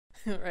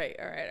All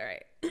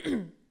right.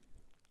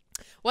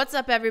 What's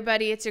up,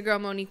 everybody? It's your girl,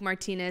 Monique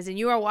Martinez, and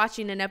you are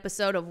watching an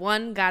episode of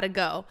One Gotta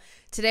Go.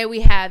 Today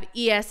we have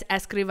E.S.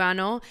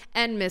 Escribano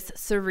and Miss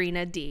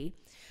Serena D.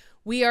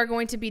 We are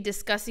going to be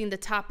discussing the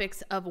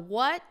topics of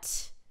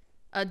what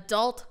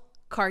adult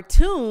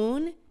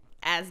cartoon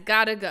has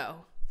gotta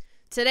go.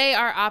 Today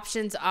our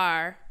options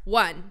are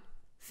 1,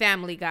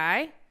 Family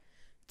Guy,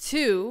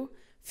 2,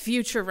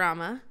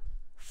 Futurama,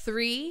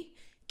 3,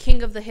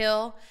 King of the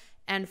Hill,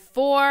 and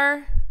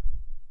 4,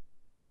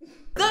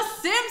 The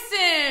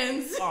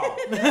Simpsons.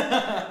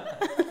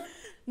 Oh.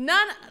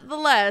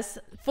 Nonetheless,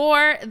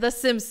 for The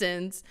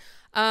Simpsons.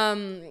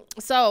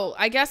 So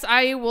I guess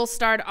I will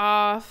start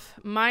off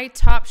my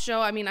top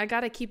show. I mean, I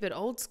got to keep it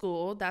old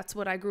school. That's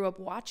what I grew up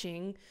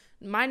watching.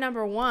 My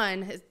number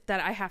one that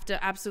I have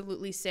to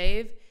absolutely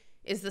save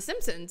is The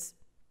Simpsons.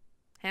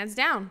 Hands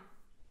down.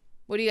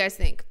 What do you guys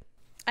think?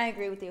 I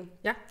agree with you.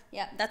 Yeah?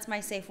 Yeah, that's my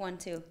safe one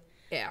too.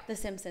 Yeah. The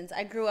Simpsons.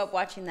 I grew up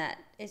watching that.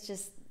 It's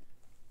just,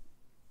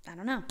 I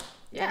don't know.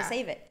 Yeah. Gotta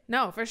save it.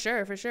 No, for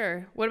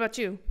sure. What about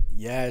you?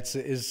 Yeah,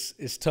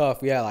 it's tough.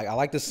 Yeah, like I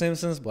like The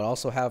Simpsons, but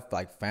also have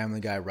like Family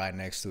Guy right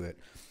next to it.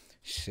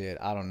 Shit,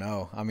 I don't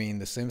know. I mean,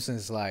 The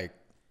Simpsons, like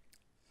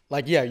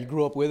yeah, you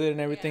grew up with it and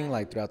everything,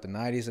 like throughout the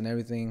 90s and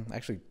everything.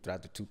 Actually,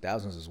 throughout the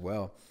 2000s as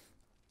well.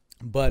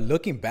 But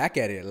looking back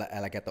at it,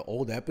 like at the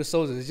old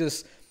episodes,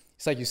 it's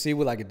like you see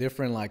with like a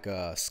different like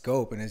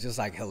scope, and it's just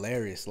like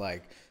hilarious.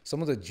 Like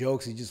some of the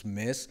jokes you just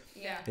miss.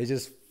 Yeah. It's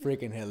just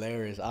freaking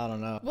hilarious. I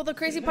don't know. Well, the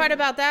crazy part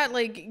about that,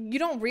 like, you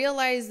don't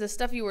realize the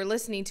stuff you were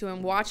listening to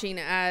and watching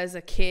as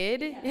a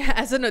kid. Yeah.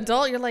 As an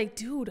adult, you're like,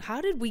 dude,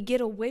 how did we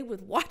get away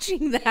with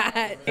watching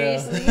that?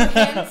 Seriously.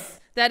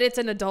 That it's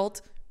an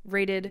adult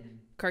rated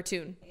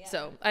cartoon. Yeah.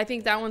 So I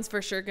think that one's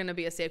for sure going to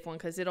be a safe one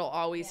because it'll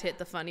always hit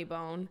the funny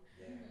bone.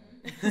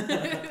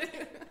 Yeah.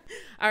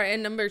 All right,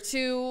 and number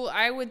 2,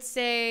 I would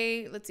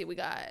say, let's see,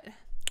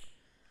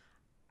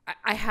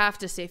 I have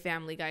to say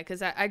Family Guy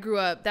because I grew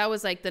up, that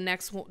was like the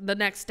next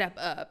step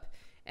up,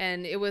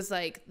 and it was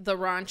like the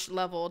raunch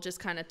level just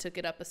kind of took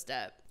it up a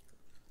step.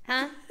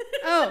 Huh?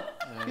 Oh,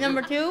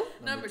 number 2?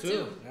 Number 2.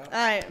 Yeah. All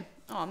right.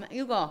 Oh, man,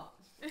 you go.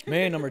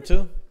 Me, number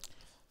 2?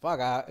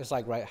 Fuck, it's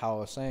like right how I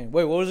was saying.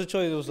 Wait, what was the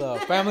choice? It was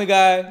Family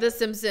Guy. The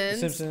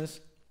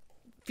Simpsons.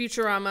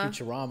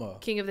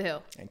 Futurama. King of the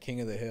Hill. And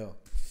King of the Hill.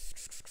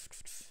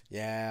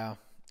 Yeah, I'm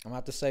gonna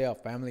have to say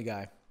Family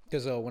Guy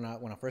because when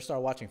I first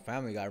started watching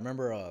Family Guy, I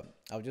remember I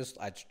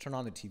turned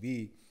on the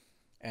TV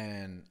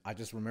and I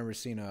just remember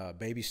seeing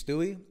baby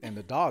Stewie and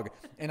the dog,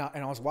 and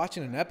I was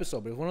watching an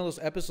episode, but it was one of those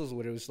episodes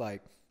where it was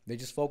like they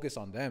just focus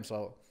on them,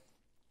 so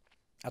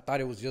I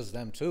thought it was just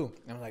them too,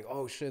 and I'm like,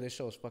 oh shit, this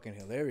show is fucking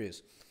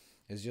hilarious.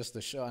 It's just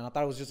the show, and I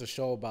thought it was just a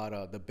show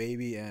about the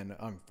baby and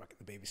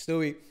the baby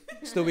Stewie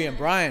and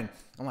Brian.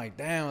 I'm like,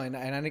 damn, and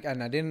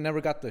I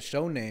never got the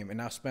show name, and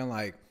I spent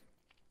like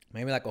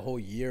maybe like a whole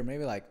year,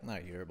 maybe like not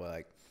a year, but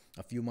like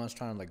a few months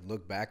trying to like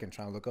look back and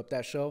trying to look up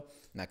that show,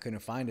 and I couldn't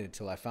find it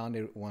until I found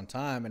it one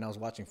time, and I was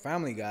watching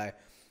Family Guy,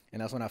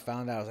 and that's when I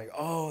found out. I was like,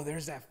 oh,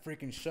 there's that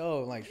freaking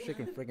show, like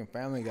freaking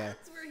Family Guy.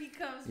 That's where he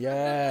comes from.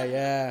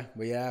 Yeah,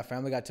 but yeah,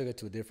 Family Guy took it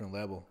to a different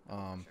level.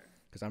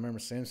 Because I remember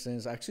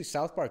Simpsons. Actually,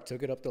 South Park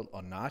took it up to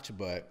a notch,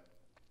 but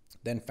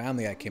then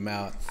Family Guy came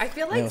out. I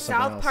feel like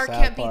South Park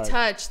can't be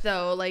touched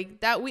though. Like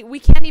that, we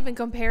can't even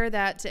compare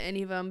that to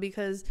any of them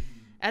because.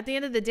 At the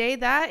end of the day,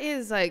 that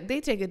is like, they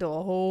take it to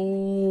a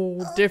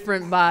whole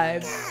different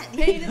vibe.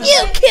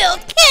 You killed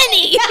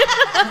Kenny!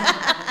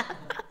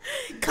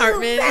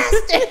 Cartman.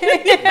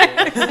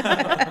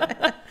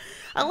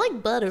 I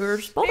like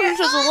Butters. Butters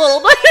is a little,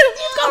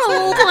 he's got a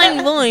little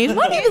tiny voice.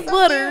 What is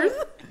Butters?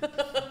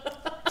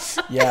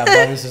 Yeah,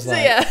 Butters is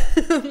like, yeah.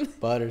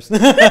 Butters.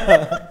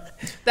 That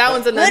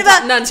one's a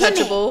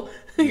non-touchable.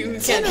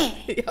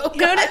 Timmy. Oh,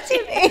 God.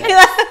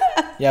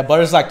 Yeah,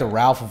 Butters like the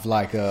Ralph of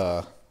like,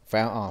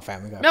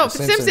 Family Guy. No,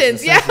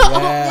 Simpsons. Yeah.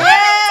 Yeah.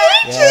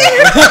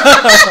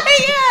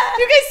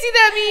 You guys see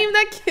that meme?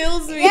 That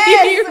kills me.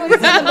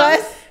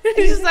 Yes,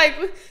 He's just like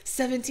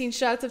 17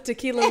 shots of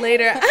tequila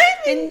later. I'm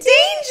in danger.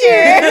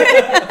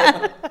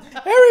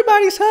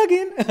 Everybody's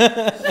hugging.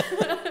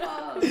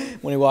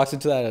 When he walks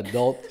into that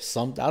adult, I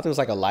thought it was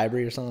like a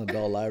library or something,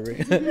 adult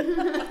library.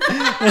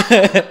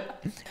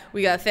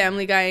 We got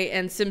Family Guy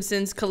and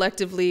Simpsons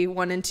collectively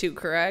 1 and 2,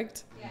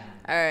 correct? Yeah.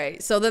 All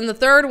right. So then the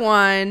third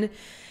one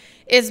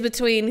is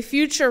between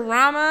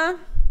Futurama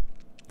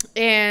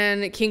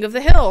and King of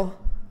the Hill.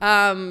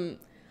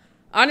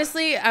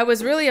 Honestly, I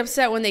was really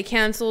upset when they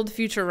canceled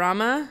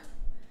Futurama,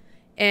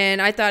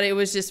 and I thought it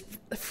was just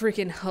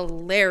freaking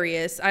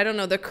hilarious. I don't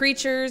know, the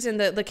creatures and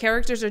the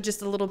characters are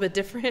just a little bit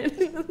different.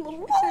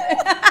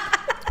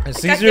 And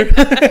Caesar?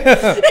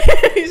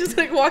 He's just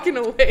like walking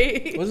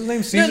away. What's his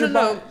name? Caesar?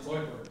 No.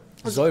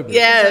 Zoidberg.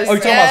 Yes. Oh,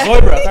 you're talking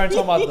about Zoidberg. I thought you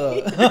were talking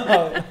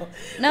about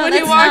the... No, when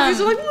he walks, he's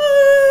like,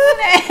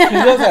 he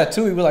does that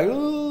too. He was like,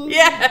 ooh.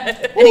 Yeah.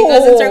 And he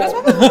goes in circles.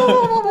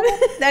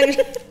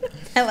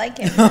 I like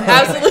it.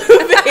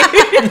 Absolutely.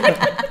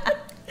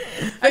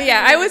 But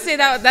yeah, I would say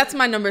that's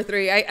my number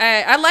 3.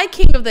 I like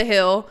King of the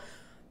Hill,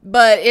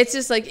 But it's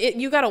just like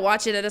you got to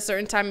watch it at a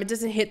certain time. It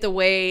doesn't hit the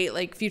way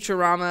like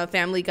Futurama,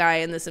 Family Guy,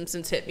 and The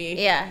Simpsons hit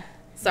me. Yeah.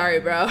 Sorry,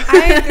 bro.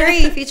 I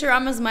agree.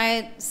 Futurama's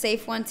my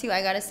safe one too.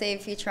 I gotta say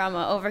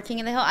Futurama over King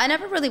of the Hill. I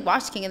never really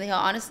watched King of the Hill,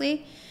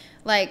 honestly.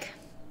 Like,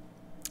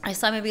 I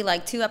saw maybe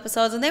like 2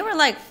 episodes, and they were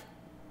like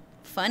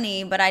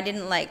funny, but I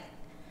didn't like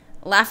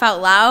laugh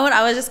out loud.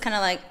 I was just kind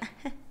of like,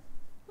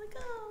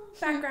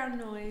 Background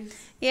noise.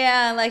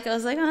 yeah, like I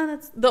was like, oh,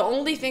 that's The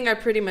only thing I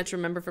pretty much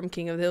remember from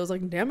King of the Hill is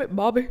like, damn it,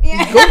 Bobby.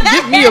 Yeah. Go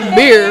get me a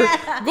beer.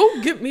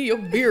 Go get me a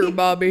beer,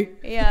 Bobby.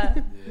 yeah.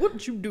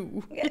 What'd you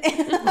do?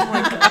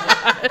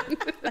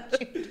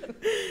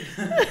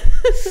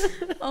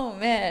 Oh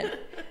man.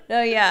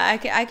 No, yeah,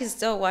 I can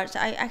still watch.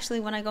 I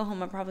actually, when I go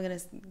home, I'm probably gonna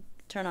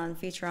turn on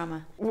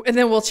Futurama. And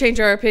then we'll change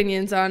our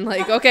opinions on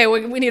like, okay,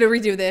 we need to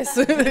redo this.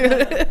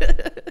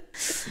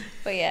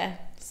 But yeah.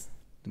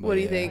 What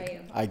do you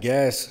think? I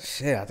guess,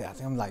 shit, I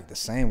think I'm like the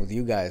same with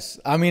you guys.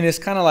 I mean, it's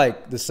kind of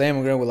like the same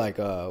agreeing with like,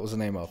 what's the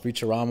name of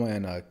Futurama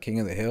and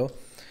King of the Hill.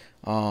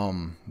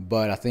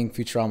 But I think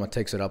Futurama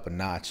takes it up a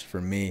notch for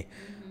me.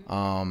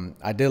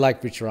 I did like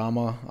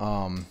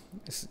Futurama.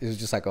 It was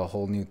just like a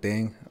whole new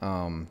thing.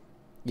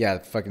 Yeah,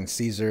 fucking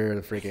Caesar,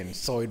 the freaking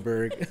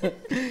Zoidberg.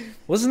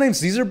 What's his name?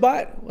 Caesar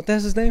Bot? What the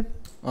hell's his name?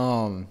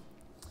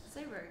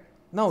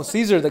 No,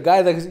 Caesar, the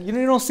guy that you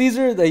know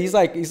Caesar, that he's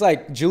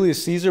like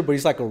Julius Caesar, but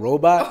he's like a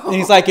robot, and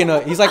he's like in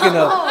a.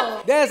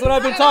 That's what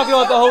I've been talking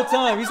about the whole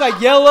time. He's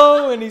like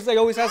yellow, and he's like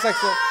always has like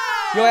some,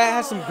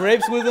 has some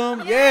grapes with him.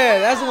 Yeah,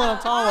 that's the one I'm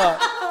talking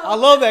about. I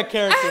love that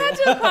character. I had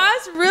to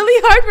pause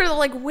really hard for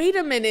like, wait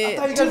a minute, I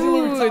thought you guys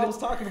knew what I was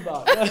talking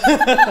about.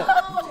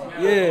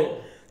 Yeah.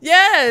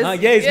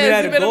 Yes. Yeah, he's made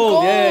out of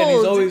gold. Yeah, and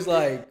he's always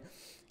like,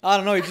 I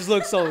don't know, he just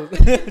looks so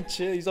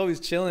chill. He's always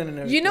chilling and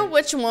everything. You know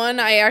which one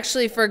I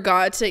actually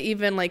forgot to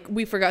even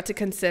we forgot to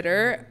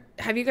consider?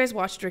 Have you guys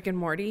watched Rick and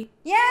Morty?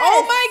 Yes.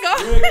 Oh my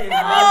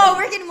god.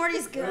 Rick and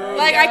Morty's good.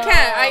 Like I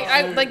can't.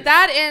 I like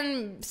that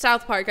and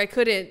South Park. I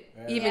couldn't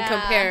even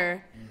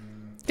compare.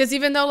 Because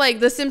even though like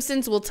The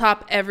Simpsons will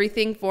top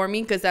everything for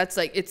me, because that's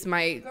like it's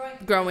my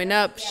growing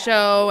up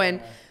show,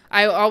 and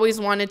I always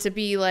wanted to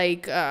be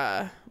like,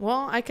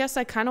 well, I guess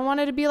I kind of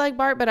wanted to be like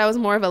Bart, but I was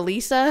more of a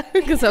Lisa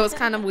because I was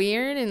kind of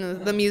weird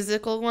in the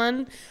musical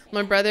one.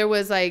 My brother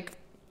was like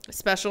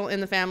special in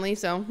the family,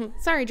 so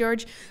sorry,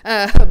 George.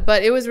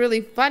 But it was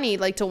really funny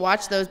like to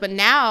watch those. But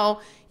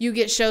now you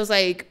get shows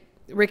like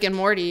Rick and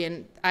Morty,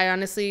 and I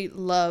honestly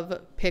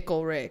love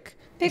Pickle Rick.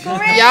 Pickle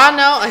Rick? Y'all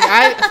know, like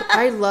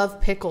I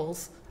love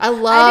pickles. I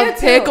love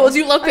pickles.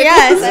 You love pickles?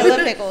 Yes, I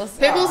love pickles.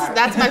 Pickles,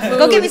 that's my food.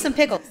 Go get me some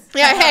pickles.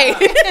 Yeah, hey.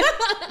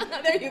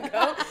 There you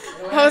go.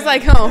 I was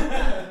like,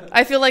 oh,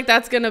 I feel like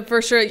that's going to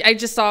for sure. I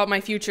just saw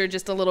my future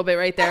just a little bit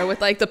right there with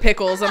like the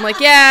pickles. I'm like,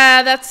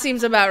 yeah, that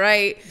seems about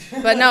right.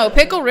 But no,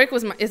 Pickle Rick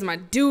is my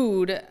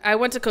dude. I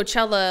went to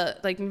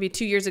Coachella like maybe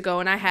 2 years ago,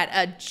 and I had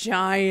a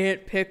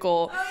giant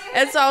pickle.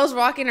 And so I was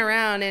walking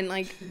around, and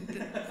like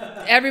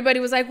everybody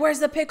was like, where's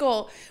the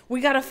pickle?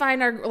 We got to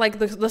find our like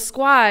the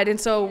squad. And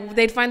so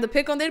they'd find the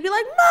pickle, and they'd be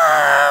like,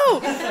 Mo,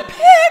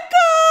 pickle.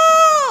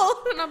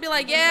 And I'll be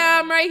like, yeah,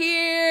 I'm right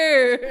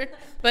here.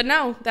 But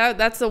no,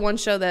 that's the one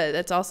show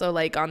that's also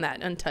like on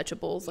that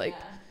Untouchables, like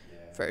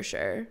for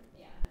sure.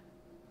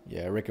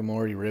 Yeah, Rick and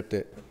Morty ripped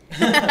it.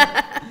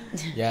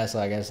 Yeah, so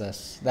I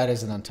guess that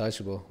is an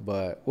untouchable.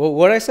 But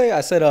what did I say?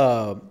 I said,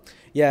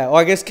 yeah. Well,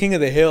 I guess King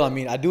of the Hill. I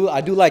mean, I do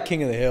like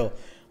King of the Hill.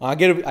 I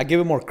give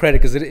it more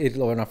credit because it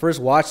when I first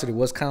watched it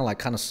was kind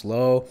of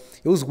slow.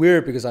 It was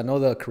weird because I know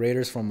the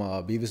creators from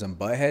Beavis and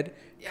Butthead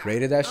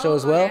created that show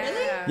as well.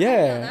 Really?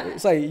 Yeah,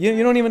 it's like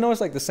you don't even know it's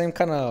like the same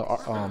kind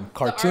of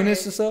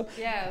cartoonist and stuff.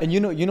 Yeah. And you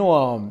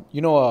know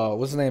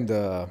what's his name,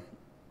 the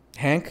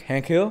Hank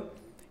Hill.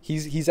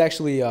 He's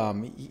actually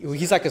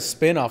he's like a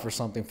spin-off or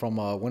something from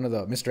one of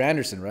the Mr.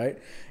 Anderson, right?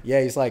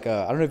 Yeah, he's like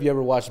I don't know if you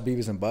ever watched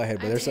Beavis and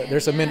Butthead, but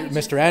there's a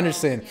Mr.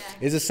 Anderson.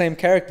 It's the same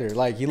character.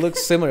 Like he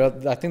looks similar.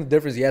 I think the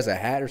difference he has a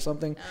hat or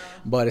something,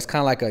 but it's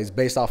kind of like it's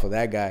based off of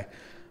that guy.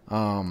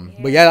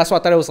 But yeah, that's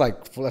what I thought it was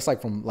like. That's like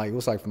from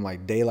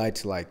daylight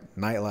to like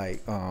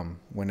nightlight.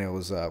 When I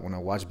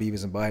watched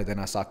Beavis and Butthead, then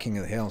I saw King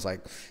of the Hill. I was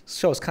like, this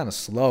show is kind of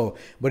slow,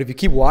 but if you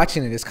keep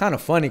watching it, it's kind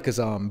of funny because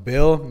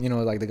Bill,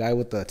 like the guy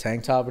with the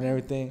tank top and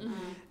everything,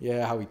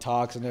 yeah, how he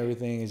talks and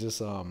everything is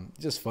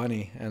just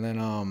funny. And then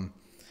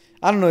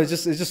I don't know, it's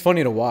just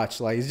funny to watch.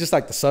 Like it's just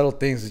like the subtle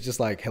things. It's just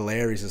like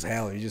hilarious as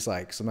hell. You just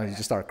like sometimes you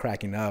just start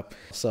cracking up.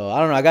 So I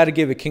don't know. I got to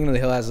give it King of the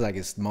Hill has like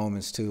its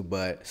moments too,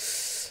 but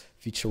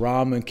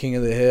Futurama and King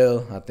of the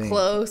Hill, I think.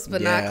 Close,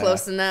 but not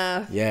close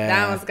enough. Yeah.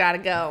 That one's got to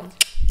go.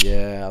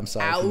 Yeah, I'm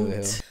sorry. Out. King of the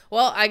Hill.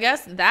 Well, I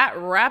guess that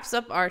wraps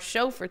up our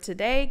show for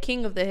today.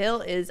 King of the Hill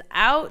is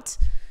out.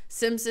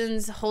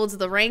 Simpsons holds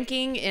the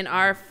ranking in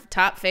our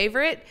top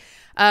favorite.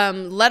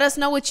 Let us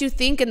know what you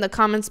think in the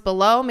comments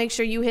below. Make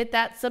sure you hit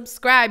that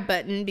subscribe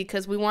button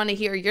because we want to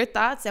hear your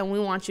thoughts and we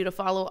want you to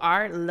follow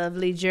our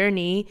lovely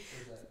journey.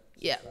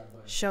 Yeah.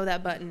 Show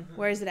that button.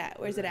 Where's it at?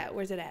 Where's it at?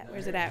 Where's it at?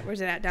 Where's it at? Where's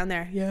it at? Down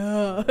there.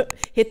 Yeah.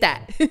 Hit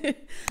that.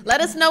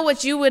 Let us know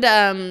what you would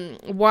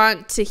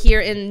want to hear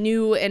in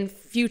new and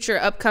future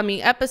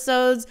upcoming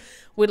episodes.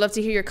 We'd love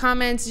to hear your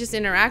comments. Just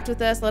interact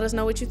with us. Let us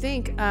know what you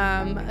think.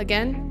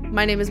 Again,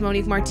 my name is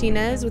Monique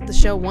Martinez with the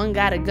show One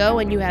Gotta Go,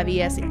 and you have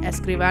ES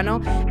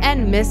Escrivano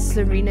and Miss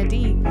Serena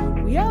D.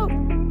 We out.